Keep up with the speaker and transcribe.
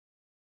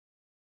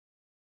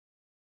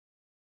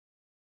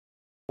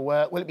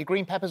Will it be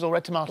green peppers or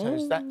red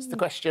tomatoes? That's the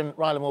question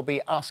Rylan will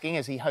be asking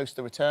as he hosts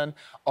the return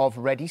of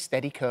Ready,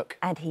 Steady, Cook.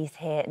 And he's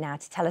here now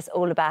to tell us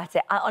all about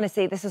it.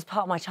 Honestly, this was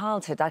part of my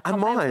childhood. I'd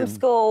come home from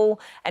school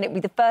and it'd be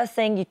the first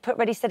thing, you'd put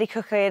Ready, Steady,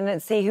 Cook in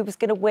and see who was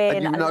going to win.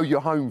 And you know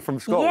you're home from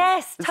school.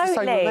 Yes, it's totally.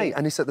 The same with me,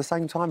 and it's at the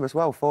same time as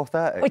well,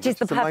 4:30. Which is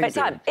the perfect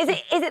time. Is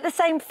it the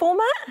same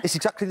format? It's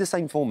exactly the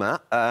same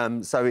format.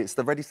 So it's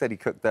the Ready, Steady,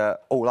 Cook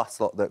that all us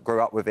lot that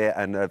grew up with it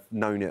and have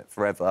known it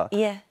forever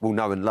will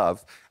know and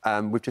love.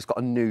 We've just got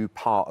a new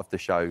part of the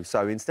show.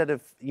 So instead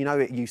of, you know,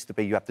 it used to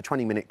be you have the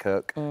 20-minute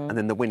cook and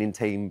then the winning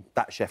team,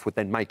 that chef would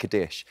then make a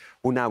dish.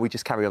 Well, now we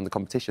just carry on the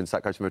competition, so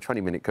that goes from a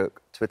 20-minute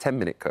cook to a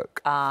 10-minute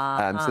cook.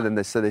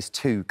 So there's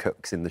two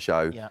cooks in the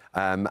show,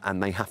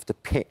 and they have to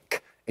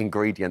pick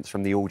ingredients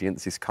from the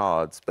audience's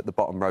cards, but the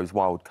bottom row's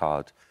wild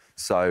card.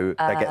 So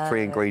they get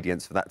 3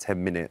 ingredients for that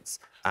 10 minutes,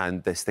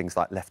 and there's things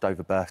like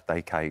leftover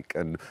birthday cake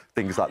and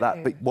things like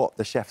that. But what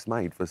the chefs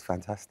made was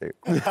fantastic.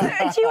 Do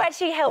you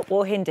actually help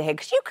or hinder here?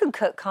 Because you can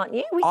cook, can't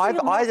you?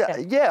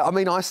 Yeah, I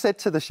mean, I said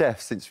to the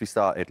chef since we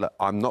started, look,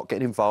 I'm not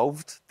getting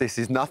involved. This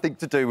is nothing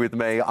to do with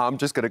me. I'm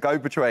just going to go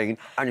between,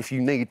 and if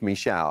you need me,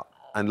 shout.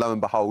 And lo and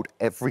behold,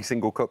 every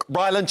single cook,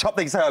 Rylan, chop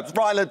these herbs,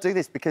 Rylan, do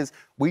this, because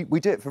we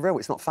do it for real.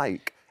 It's not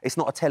fake. It's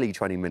not a telly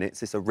 20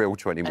 minutes, it's a real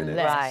 20 minutes.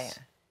 Right.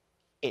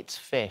 It's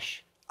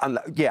fish. And,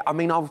 yeah, I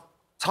mean, I'll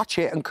touch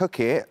it and cook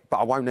it, but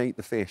I won't eat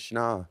the fish,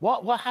 no.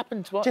 What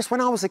happened to what? Just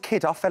when I was a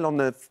kid, I fell on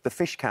the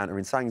fish counter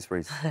in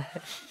Sainsbury's.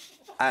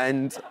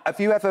 And have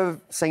you ever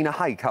seen a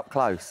hake up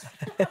close?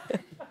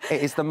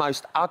 It is the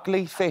most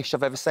ugly fish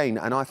I've ever seen,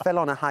 and I fell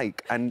on a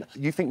hake, and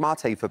you think my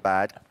teeth are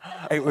bad?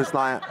 It was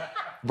like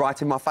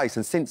right in my face,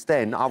 and since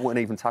then, I wouldn't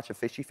even touch a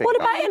fishy finger. What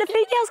about in a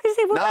finger? I was going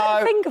to say, what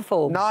about a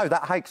fingerful? No,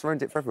 that hake's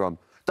ruined it for everyone.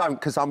 Don't,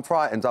 because I'm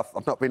frightened.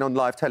 I've not been on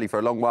live telly for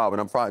a long while,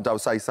 and I'm frightened I'll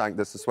say something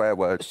that's a swear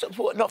word. So,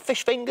 what, not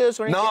fish fingers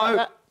or anything like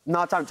that? No,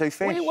 I don't do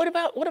fish. What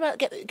about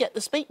get the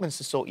Speakmans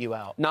to sort you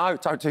out? No,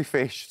 don't do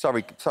fish.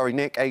 Sorry,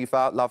 Nick,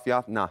 Eva, love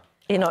ya. No.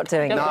 You're not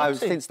doing that? No,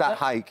 since that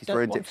hake, he's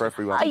ruined it for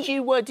everyone.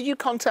 Did you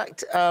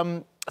contact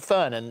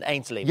Fern and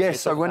Ainsley? Yes,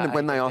 so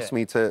when they asked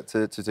me to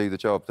do the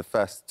job, the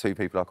first 2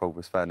 people I called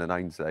was Fern and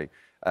Ainsley.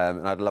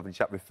 And I had a lovely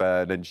chat with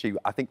Fern, and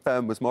I think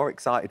Fern was more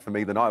excited for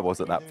me than I was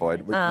at that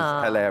point, which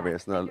was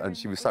hilarious, and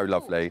she was so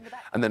lovely.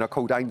 And then I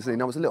called Ainsley,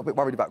 and I was a little bit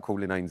worried about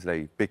calling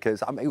Ainsley,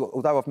 because, I mean,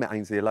 although I've met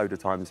Ainsley a load of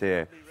times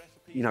here,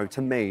 you know,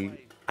 to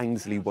me,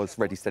 Ainsley was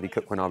Ready, Steady,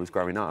 Cook when I was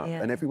growing up,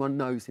 and everyone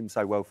knows him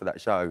so well for that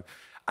show.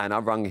 And I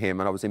rung him,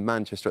 and I was in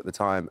Manchester at the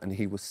time, and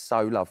he was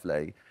so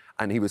lovely.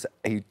 And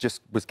he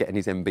just was getting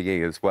his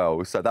MBE as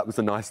well, so that was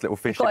a nice little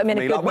fish for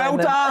me. Like, well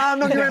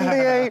done on your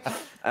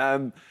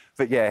MBE.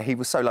 But yeah, he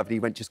was so lovely. He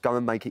went, just go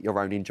and make it your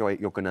own, enjoy it,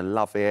 you're going to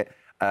love it.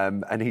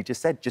 And he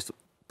just said, just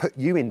put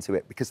you into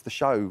it, because the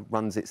show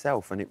runs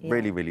itself, and it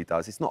really, really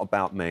does. It's not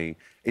about me,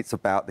 it's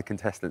about the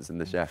contestants and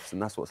the chefs,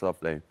 and that's what's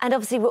lovely. And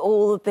obviously we're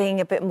all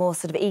being a bit more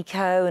sort of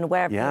eco and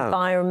aware of the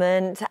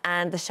environment,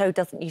 and the show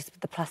doesn't use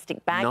the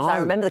plastic bags. I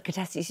remember the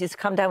contestants used to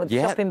come down with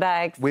the shopping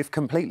bags. We've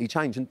completely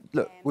changed, and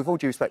look, with all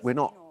due respect, we're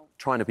not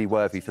trying to be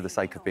worthy for the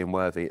sake of being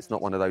worthy. It's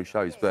not one of those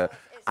shows, but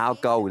our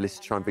goal is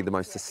to try and be the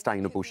most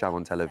sustainable show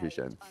on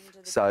television.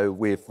 So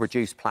we've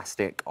reduced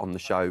plastic on the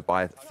show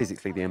by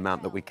physically the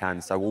amount that we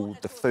can. So all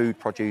the food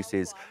produce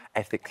is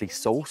ethically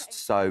sourced.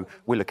 So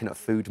we're looking at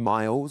food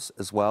miles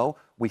as well.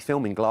 We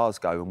film in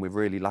Glasgow, and we're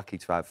really lucky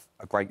to have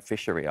a great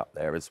fishery up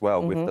there as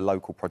well with the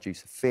local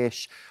produce of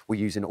fish. We're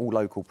using all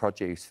local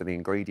produce for the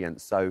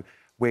ingredients. So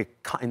we're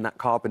cutting that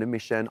carbon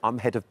emission. I'm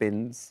head of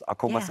bins. I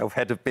call myself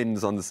head of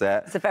bins on the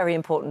set. It's a very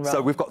important role.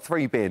 So we've got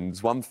 3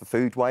 bins, one for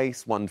food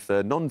waste, one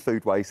for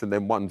non-food waste, and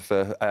then one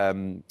for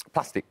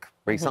plastic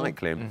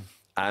recycling.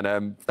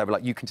 And they were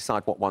like, you can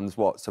decide what one's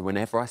what. So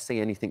whenever I see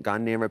anything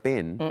going near a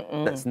bin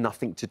that's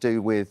nothing to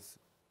do with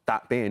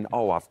that bin,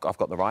 I've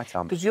got the right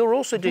answer. Because you're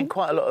also doing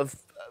quite a lot of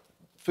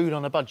food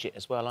on a budget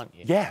as well, aren't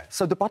you? Yeah,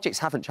 so the budgets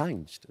haven't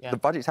changed. The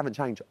budgets haven't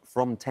changed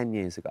from 10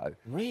 years ago.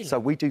 Really? So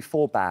we do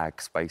 4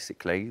 bags,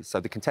 basically. So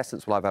the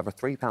contestants will either have a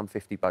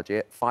 £3.50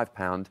 budget,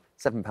 £5,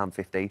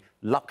 £7.50.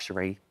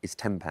 Luxury is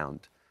 £10.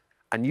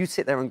 And you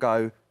sit there and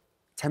go,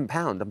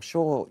 £10, I'm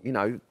sure, you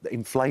know,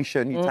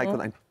 inflation, you take on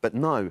that. But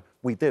no,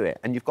 we do it.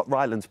 And you've got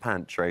Rylan's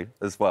pantry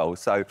as well.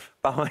 So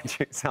behind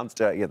you, it sounds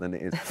dirtier than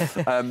it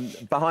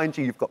is. Behind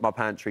you, you've got my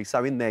pantry.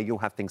 So in there, you'll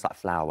have things like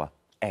flour,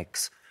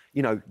 eggs,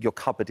 you know, your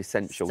cupboard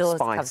essentials,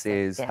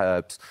 spices,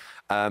 herbs.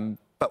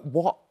 But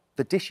what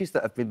the dishes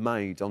that have been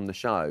made on the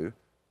show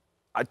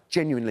are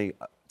genuinely,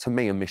 to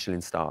me, are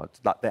Michelin starred.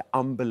 Like, they're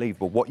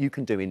unbelievable. What you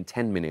can do in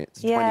 10 minutes,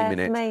 20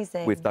 minutes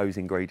with those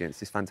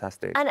ingredients is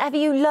fantastic. And have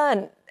you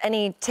learnt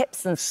any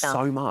tips and stuff?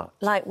 So much.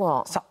 Like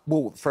what? So,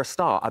 well, for a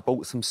start, I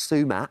bought some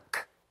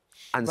sumac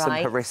and some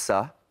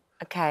harissa.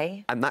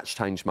 OK. And that's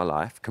changed my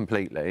life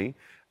completely.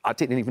 I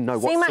didn't even know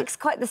what... Sumac's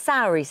quite the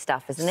soury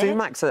stuff, isn't it?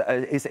 Sumac's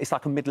it's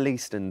like a Middle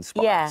Eastern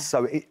spice. Yeah.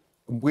 So,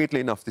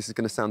 weirdly enough, this is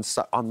going to sound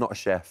so... I'm not a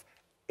chef.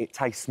 It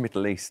tastes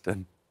Middle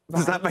Eastern.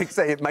 Does that make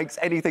sense? It makes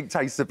anything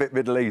taste a bit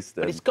Middle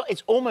Eastern. But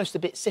it's almost a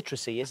bit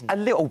citrusy, isn't it? A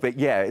little bit,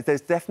 yeah.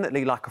 There's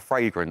definitely like a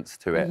fragrance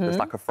to it. There's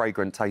like a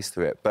fragrant taste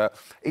to it. But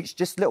it's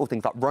just little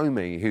things like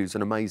Romy, who's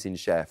an amazing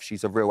chef.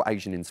 She's a real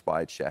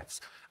Asian-inspired chef.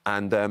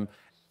 And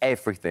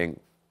everything,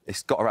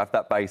 it's got to have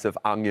that base of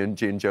onion,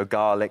 ginger,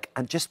 garlic,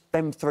 and just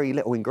them 3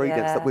 little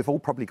ingredients that we've all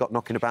probably got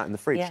knocking about in the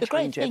fridge. Yeah. The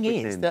great thing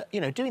is that,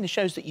 you know, doing the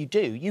shows that you do,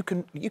 you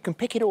can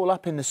pick it all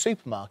up in the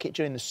supermarket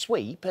during the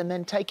sweep and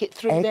then take it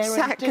through there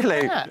and do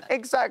that.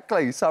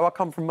 Exactly. So I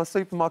come from my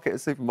supermarket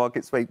sweep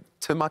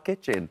to my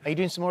kitchen. Are you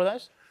doing some more of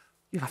those?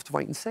 You'll have to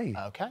wait and see.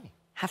 OK.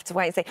 Have to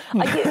wait and see.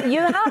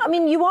 I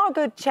mean, you are a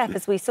good chef,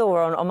 as we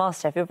saw on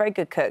MasterChef. You're a very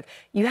good cook.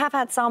 You have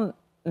had some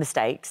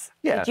mistakes.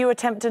 Yeah. Did you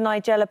attempt a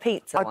Nigella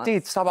pizza I once?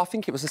 did. So I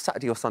think it was a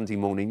Saturday or Sunday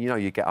morning. You know,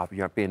 you get up,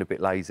 you're being a bit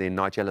lazy, and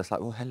Nigella's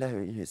like, "Oh, hello,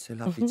 it's so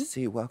lovely to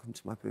see you. Welcome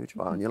to my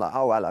boudoir." And you're like,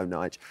 "Oh, hello,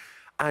 Nige."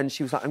 And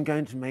she was like, "I'm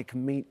going to make a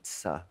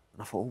pizza."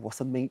 And I thought, "Oh, what's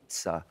a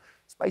pizza?"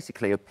 It's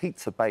basically a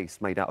pizza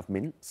base made out of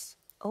mince.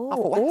 Oh, I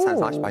thought, well, that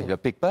sounds like maybe a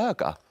big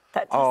burger.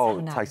 That does sound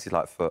it nice. tasted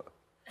like foot.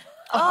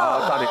 Oh,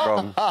 I've done it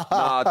wrong. No,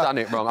 I've done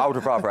it wrong. I would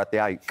have rather had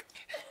the ache,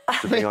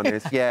 to be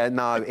honest. Yeah,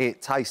 no,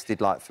 it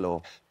tasted like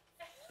floor.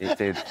 It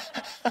did.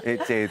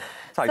 It did.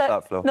 Taste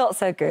like floor. Not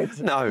so good.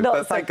 No, not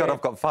but thank God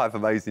I've got 5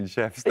 amazing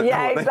chefs that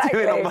know what they're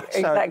doing on my show.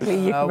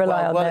 Exactly, you can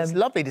rely on well, them. it's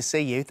lovely to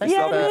see you. Thanks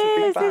Yeah, for it is.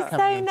 coming It's in so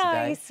today.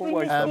 nice.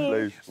 Always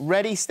lovely.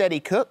 Ready, Steady,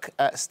 Cook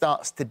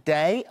starts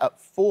today at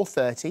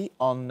 4:30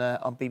 on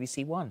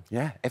BBC One.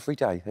 Yeah, every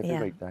day, every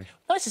weekday.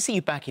 Nice to see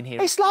you back in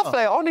here. It's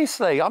lovely,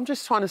 honestly. I'm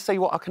just trying to see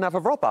what I can have a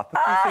rob up.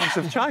 A few things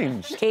have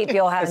changed. Keep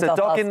your hands There's off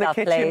a dog our in the stuff,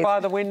 kitchen please. by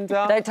the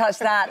window. Don't touch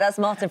that. That's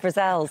Martin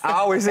Frizzell's.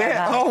 Oh, is it?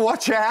 Oh,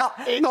 watch out.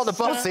 Not the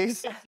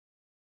bosses.